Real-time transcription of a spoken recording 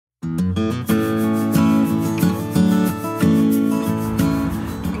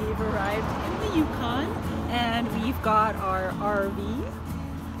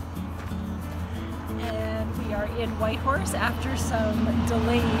in Whitehorse after some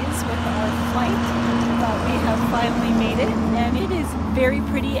delays with our flight, but we have finally made it, and it is very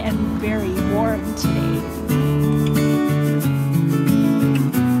pretty and very warm today.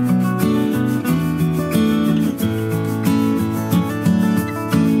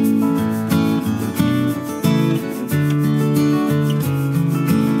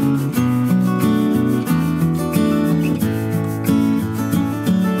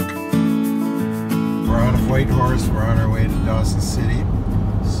 Whitehorse, we're on our way to Dawson City,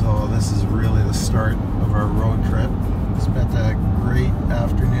 so this is really the start of our road trip. Spent a great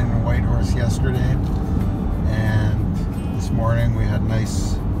afternoon in Whitehorse yesterday, and this morning we had a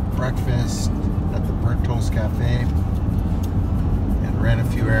nice breakfast at the Burnt Toast Cafe and ran a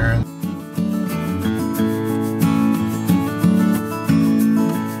few errands.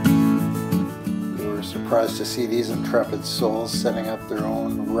 We were surprised to see these intrepid souls setting up their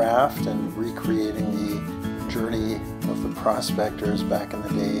own raft and recreating the journey of the prospectors back in the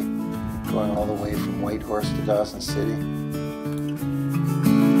day, going all the way from Whitehorse to Dawson City.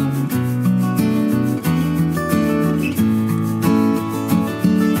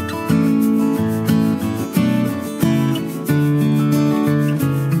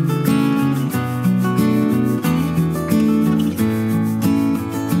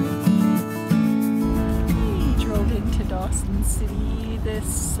 We drove into Dawson City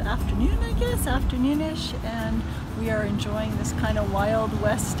this afternoon, I guess, afternoonish, and we are enjoying this kind of Wild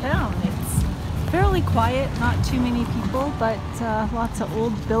West town. It's fairly quiet, not too many people, but lots of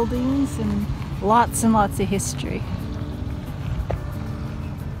old buildings and lots of history.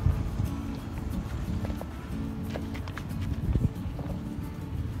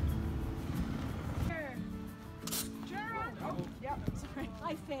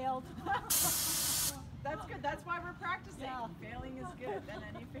 I failed. That's good. That's why we're practicing. Yeah. Failing is good. And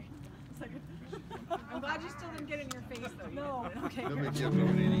then you fail. It's like I'm glad you still didn't get in your face though. No. Okay.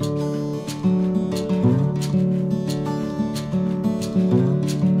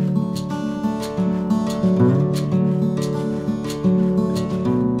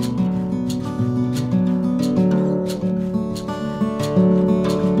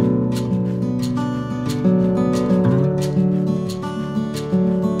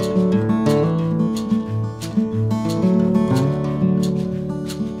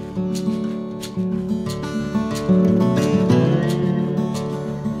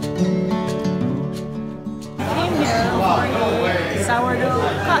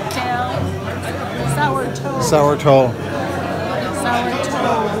 Sourdough. Sourdough,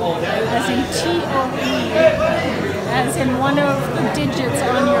 as in T-O-E, as in one of the digits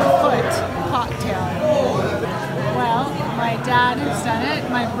on your foot, cocktail. Well, my dad has done it,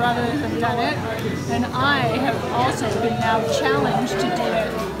 my brothers have done it, and I have also been now challenged to do it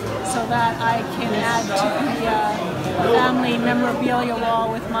so that I can add to the family memorabilia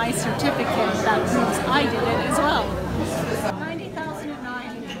wall with my certificate that proves I did it as well.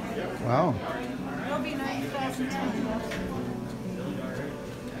 90,009. Wow. It'll be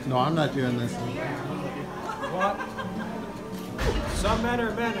 90,010. No, I'm not doing this. What? Some men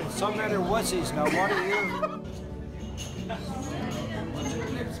are men and some men are wussies. Now what are you? That's all.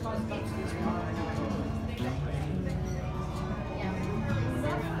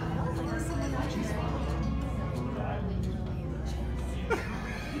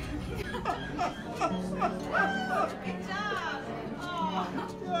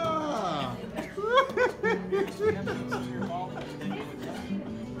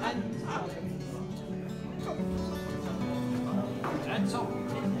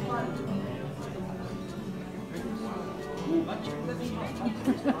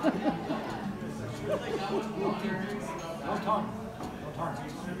 No tongue. No tongue.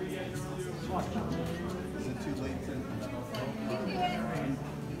 Is it too late to...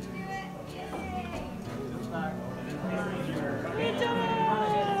 Good job!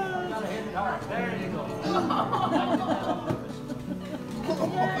 There you go.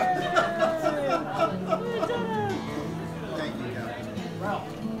 Thank you, Captain. Well,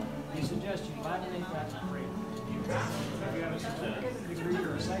 we suggest you laminate that frame. If you have a degree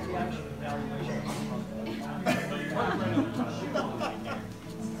or a psychiatric evaluation.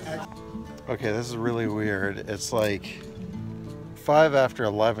 Okay, this is really weird. It's like 5 after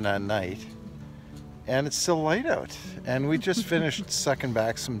 11 at night, and it's still light out. And we just finished sucking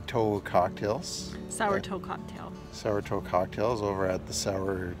back some cocktails. Sourdough cocktail. Sourdough cocktails over at the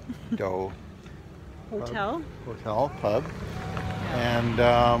Sourdough Hotel. Pub. And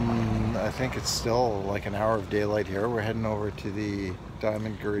I think it's still like an hour of daylight here. We're heading over to the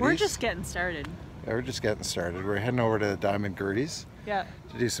Diamond Gerties. We're just getting started. Yeah, we're just getting started. We're heading over to Diamond Gertie's Yeah.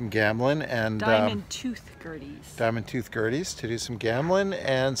 to do some gambling and Diamond Tooth Gertie's. Diamond Tooth Gertie's to do some gambling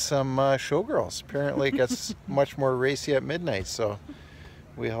and some showgirls. Apparently it gets much more racy at midnight, so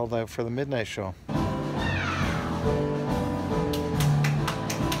we held out for the midnight show.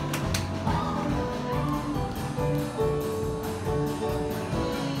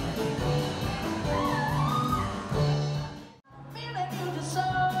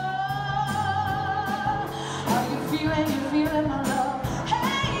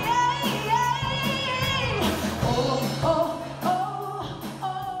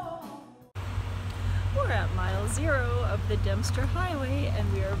 We're at mile 0 of the Dempster Highway,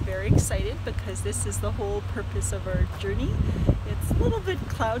 and we are very excited because this is the whole purpose of our journey. It's a little bit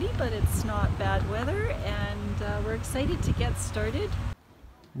cloudy, but it's not bad weather, and we're excited to get started.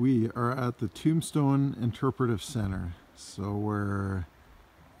 We are at the Tombstone Interpretive Center. So we're,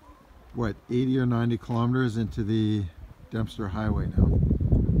 what, 80 or 90 kilometers into the Dempster Highway now.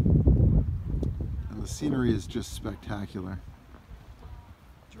 And the scenery is just spectacular.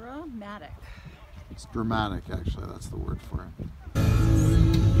 Dramatic. It's dramatic, actually, that's the word for it.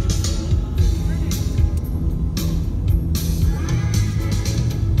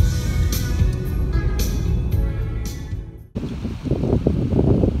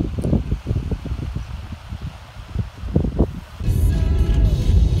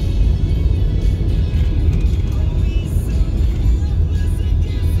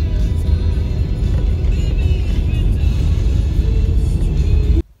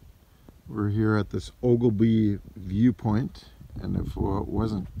 We're here at this Ogilvy viewpoint, and if it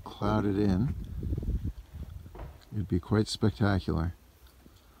wasn't clouded in, it'd be quite spectacular.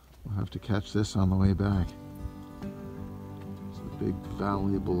 We'll have to catch this on the way back. There's a big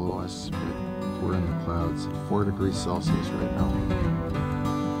valley below us, but we're in the clouds. 4 degrees Celsius right now.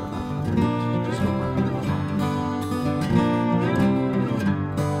 Just over 100 kilometers.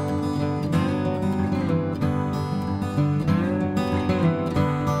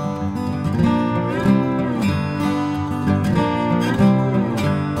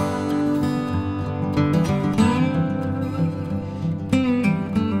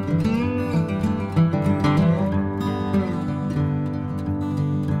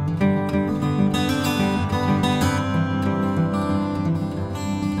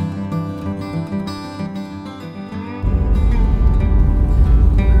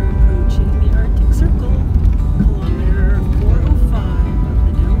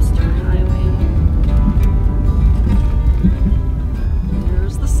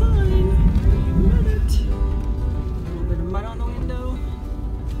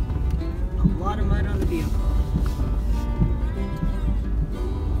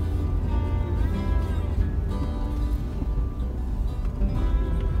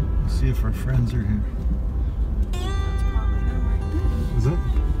 See if our friends are here. That's probably them right there. Is it?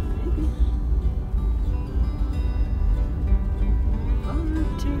 Maybe.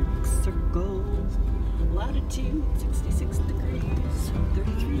 Arctic Circle. Latitude 66 degrees.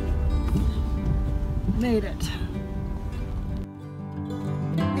 33. Made it.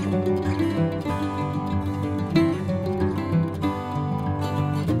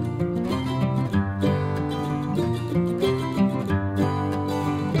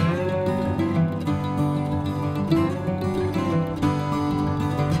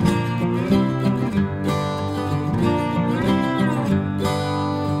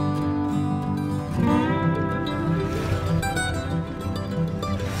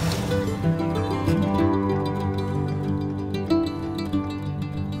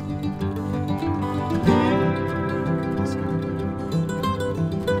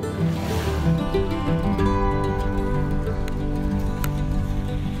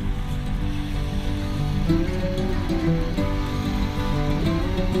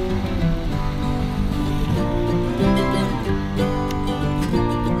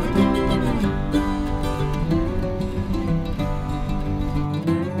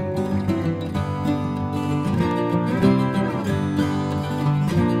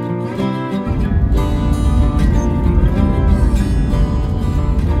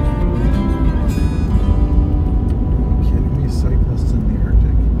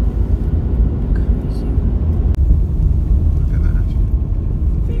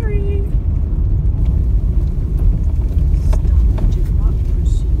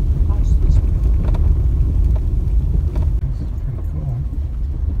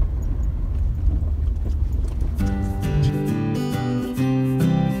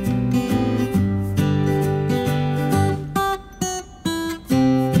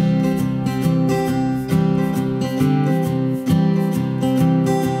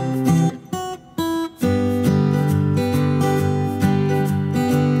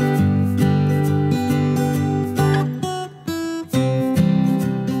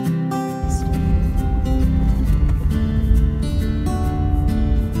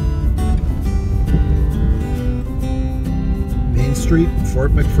 Street,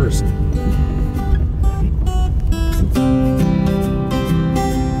 Fort McPherson.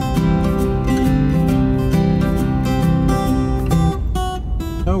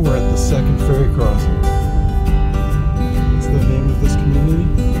 Now we're at the second ferry crossing. What's the name of this community?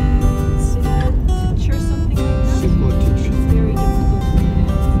 Siklitich or something like that. Siklitich. It's very difficult to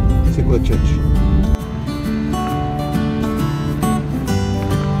pronounce. Siklitich.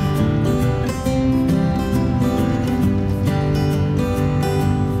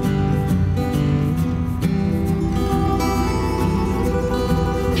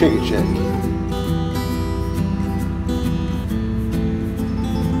 Chick.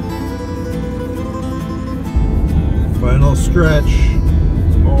 Final stretch,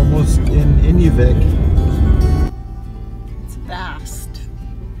 almost in Inuvik. It's vast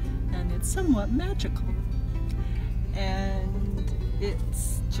and it's somewhat magical, and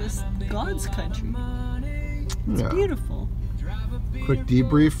it's just God's country. It's beautiful. Quick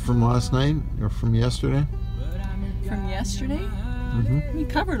debrief from last night or from yesterday. From yesterday? We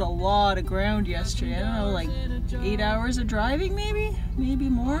covered a lot of ground yesterday. I don't know, like 8 hours of driving maybe? Maybe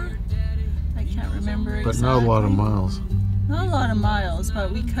more? I can't remember exactly. But not a lot of miles. Not a lot of miles, but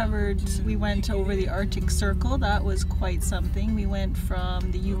we went over the Arctic Circle. That was quite something. We went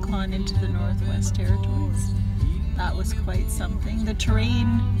from the Yukon into the Northwest Territories. That was quite something. The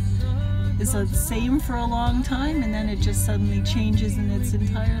terrain is the same for a long time, and then it just suddenly changes and it's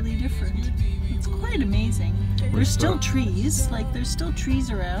entirely different. It's quite amazing. There's still trees, like there's still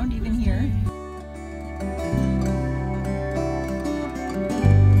trees around, even here.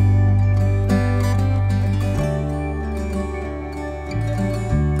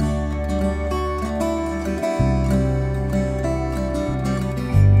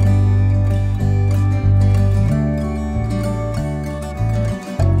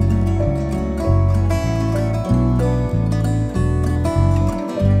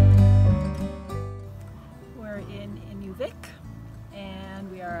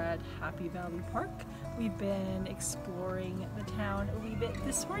 We've been exploring the town a wee bit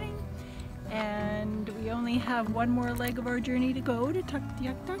this morning, and we only have one more leg of our journey to go to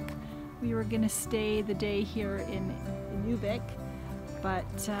Tuktoyaktuk. We were going to stay the day here in Inuvik, but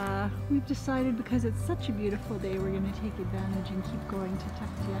we've decided because it's such a beautiful day, we're going to take advantage and keep going to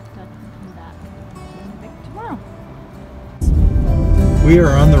Tuktoyaktuk and come back to Inuvik tomorrow. We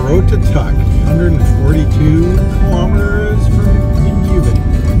are on the road to Tuk, 142 kilometers from Inuvik.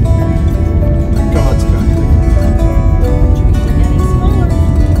 God's country.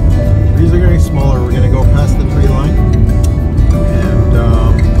 Trees are getting smaller. We're going to go past the tree line and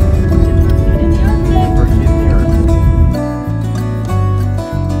dip our feet in the earth.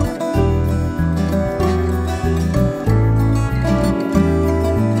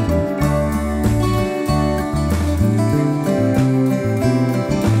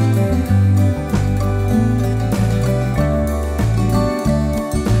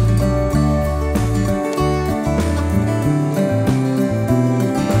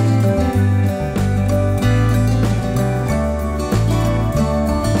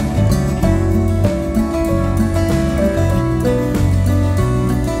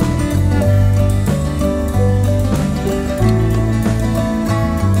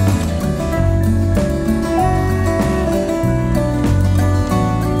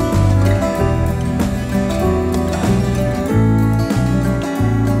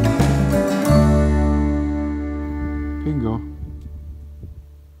 Bingo.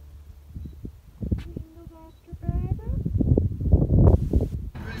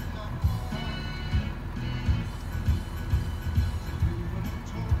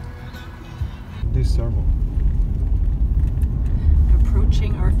 Do several.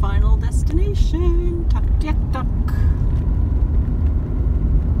 Approaching our final destination, Tuktoyaktuk.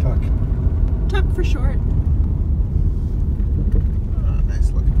 Tuk for short.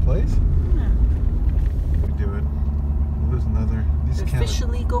 Nice looking place. Yeah. We do it. There's another.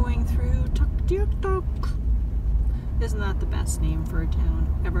 Officially going through Tuktoyaktuk. Isn't that the best name for a town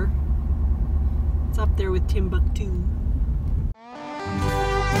ever? It's up there with Timbuktu.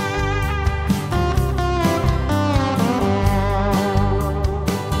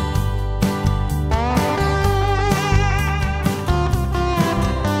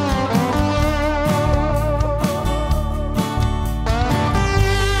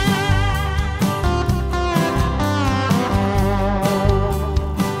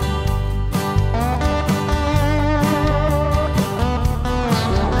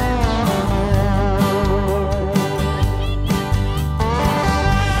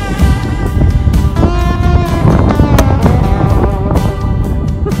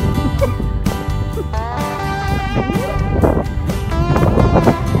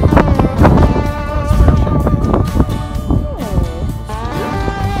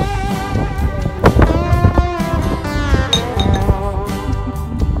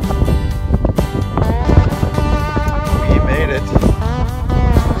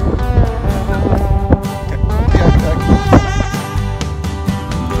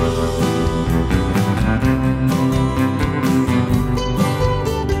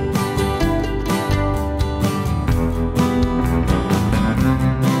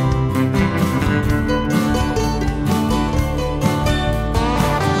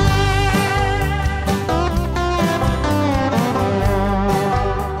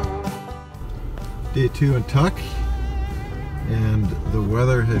 2 in Tuk, and the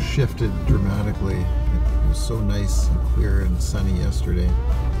weather has shifted dramatically. It was so nice and clear and sunny yesterday.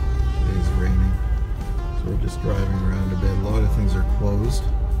 Today's raining, so we're just driving around a bit. A lot of things are closed.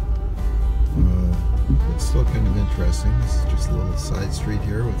 It's still kind of interesting. This is just a little side street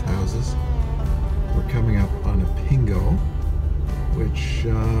here with houses. We're coming up on a pingo, which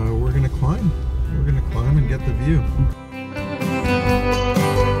we're going to climb. We're going to climb and get the view.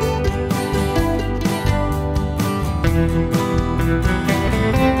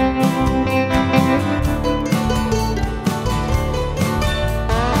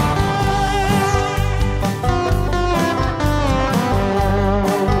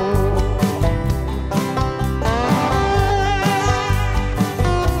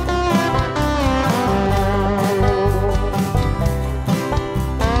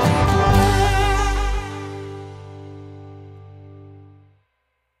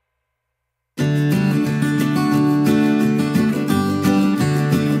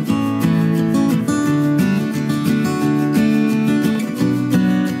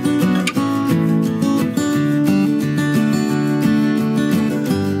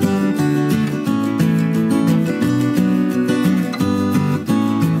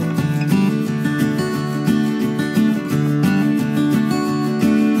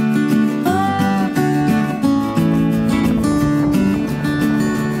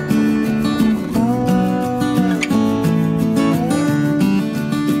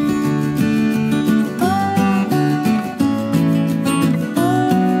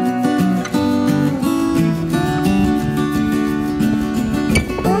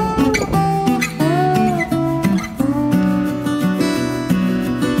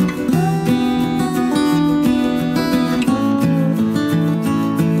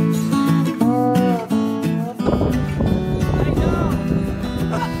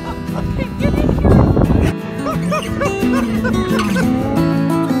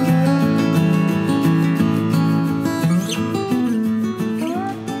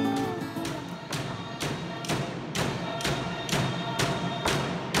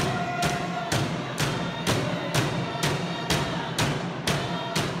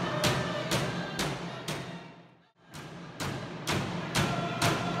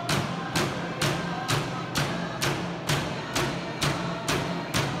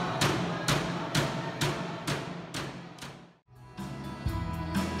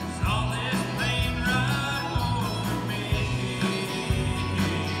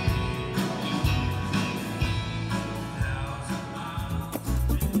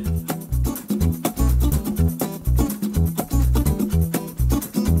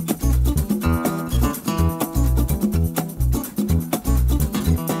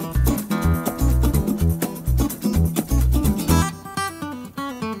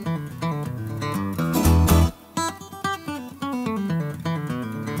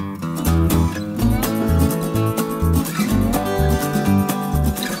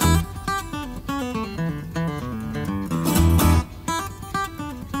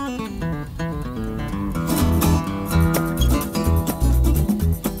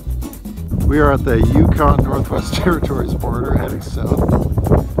 We are at the Yukon Northwest Territories border heading south.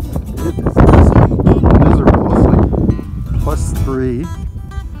 It is miserable. It's like +3.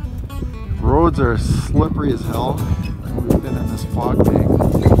 Roads are slippery as hell. We've been in this fog bank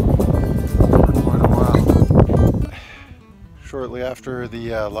for quite a while. Shortly after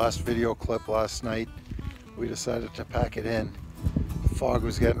the last video clip last night, we decided to pack it in. The fog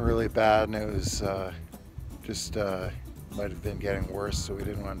was getting really bad, and it was might have been getting worse, so we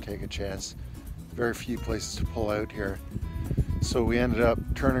didn't want to take a chance. Very few places to pull out here, so we ended up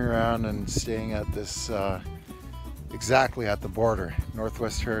turning around and staying at this exactly at the border,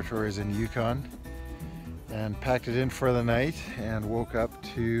 Northwest Territories and Yukon, and packed it in for the night and woke up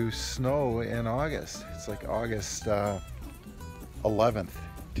to snow in August. It's like August 11th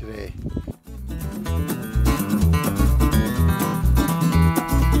today.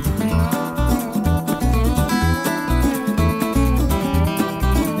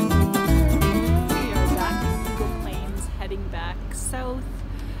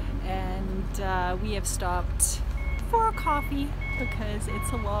 We have stopped for a coffee because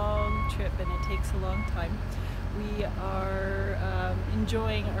it's a long trip and it takes a long time. We are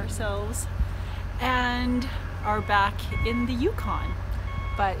enjoying ourselves and are back in the Yukon,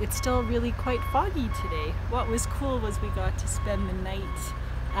 but it's still really quite foggy today. What was cool was we got to spend the night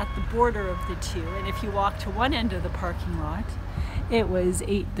at the border of the two, and if you walk to one end of the parking lot it was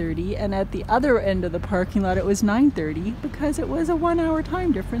 8:30, and at the other end of the parking lot it was 9:30, because it was a 1 hour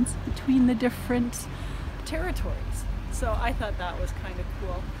time difference between the different territories. So I thought that was kind of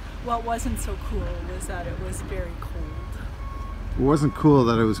cool. What wasn't so cool was that it was very cold. It wasn't cool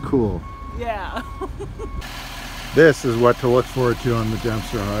that it was cool. Yeah. This is what to look forward to on the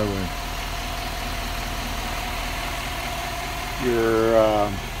Dempster Highway. Your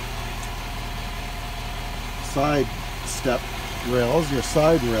side step rails, your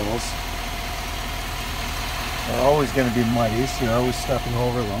side rails are always going to be muddy, so you're always stepping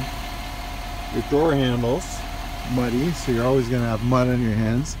over them. Your door handles, muddy, so you're always going to have mud on your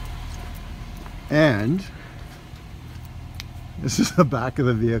hands. And this is the back of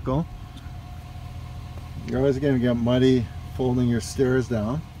the vehicle. You're always going to get muddy folding your stairs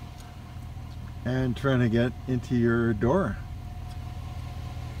down and trying to get into your door.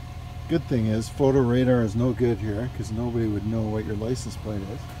 Good thing is photo radar is no good here because nobody would know what your license plate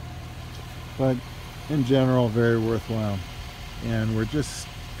is. But in general, very worthwhile. And we're just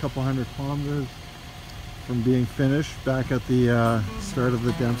a couple hundred kilometers from being finished back at the start of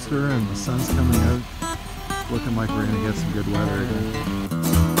the Dempster, and the sun's coming out. Looking like we're going to get some good weather again.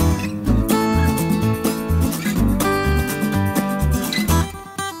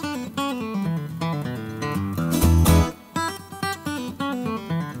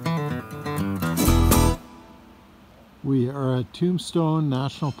 We are at Tombstone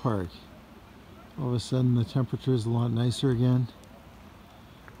National Park. All of a sudden the temperature is a lot nicer again.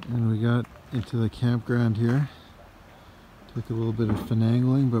 And we got into the campground here. Took a little bit of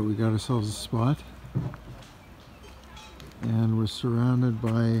finagling, but we got ourselves a spot. And we're surrounded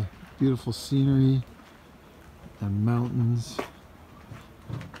by beautiful scenery and mountains.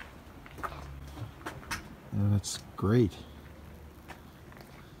 And it's great.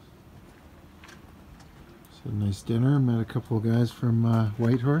 So nice dinner. Met a couple of guys from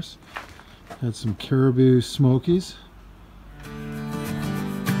Whitehorse. Had some caribou smokies.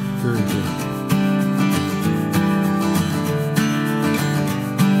 Very good.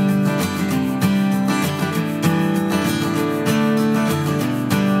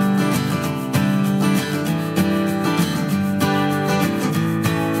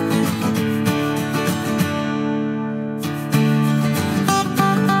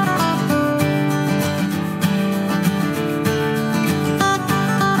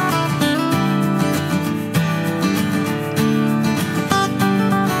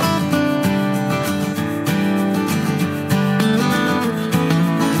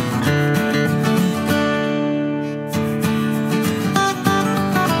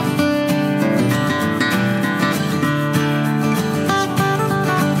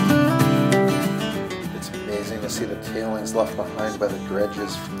 Left behind by the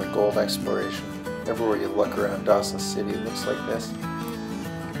dredges from the gold exploration. Everywhere you look around Dawson City, it looks like this.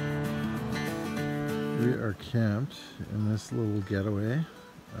 We are camped in this little getaway.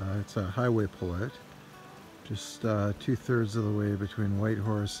 It's a highway pullout, just 2/3 of the way between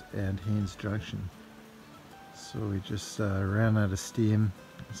Whitehorse and Haines Junction. So we just ran out of steam.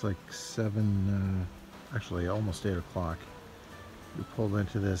 It's like 7, actually almost 8 o'clock. We pulled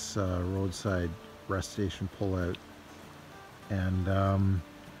into this roadside rest station pullout. And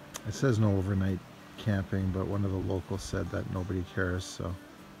it says no overnight camping, but one of the locals said that nobody cares, so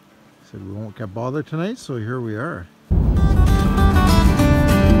I said we won't get bothered tonight, so here we are.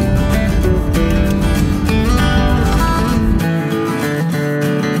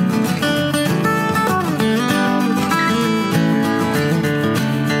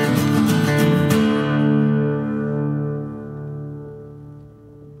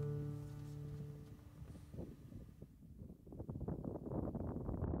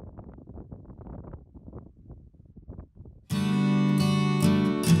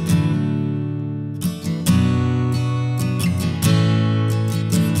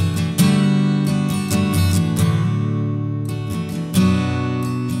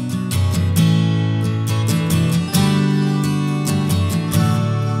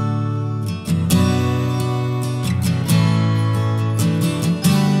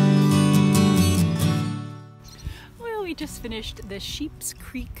 Just finished the Sheep's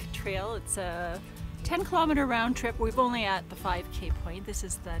Creek Trail. It's a 10-kilometer round trip. We've only at the 5K point. This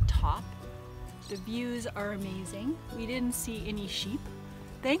is the top. The views are amazing. We didn't see any sheep.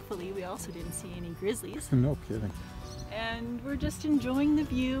 Thankfully, we also didn't see any grizzlies. No kidding. And we're just enjoying the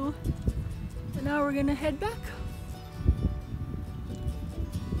view. And now we're gonna head back.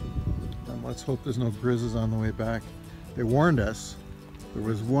 And let's hope there's no grizzlies on the way back. They warned us. There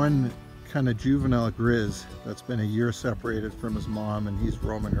was one kind of juvenile grizz that's been a year separated from his mom, and he's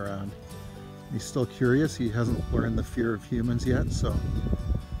roaming around. He's still curious. He hasn't learned the fear of humans yet, so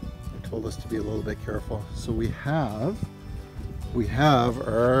they told us to be a little bit careful. So we have We have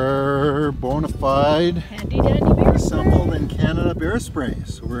our bona fide Handy dandy bear assembled spray. in Canada bear spray,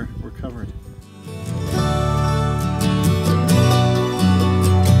 so we're covered.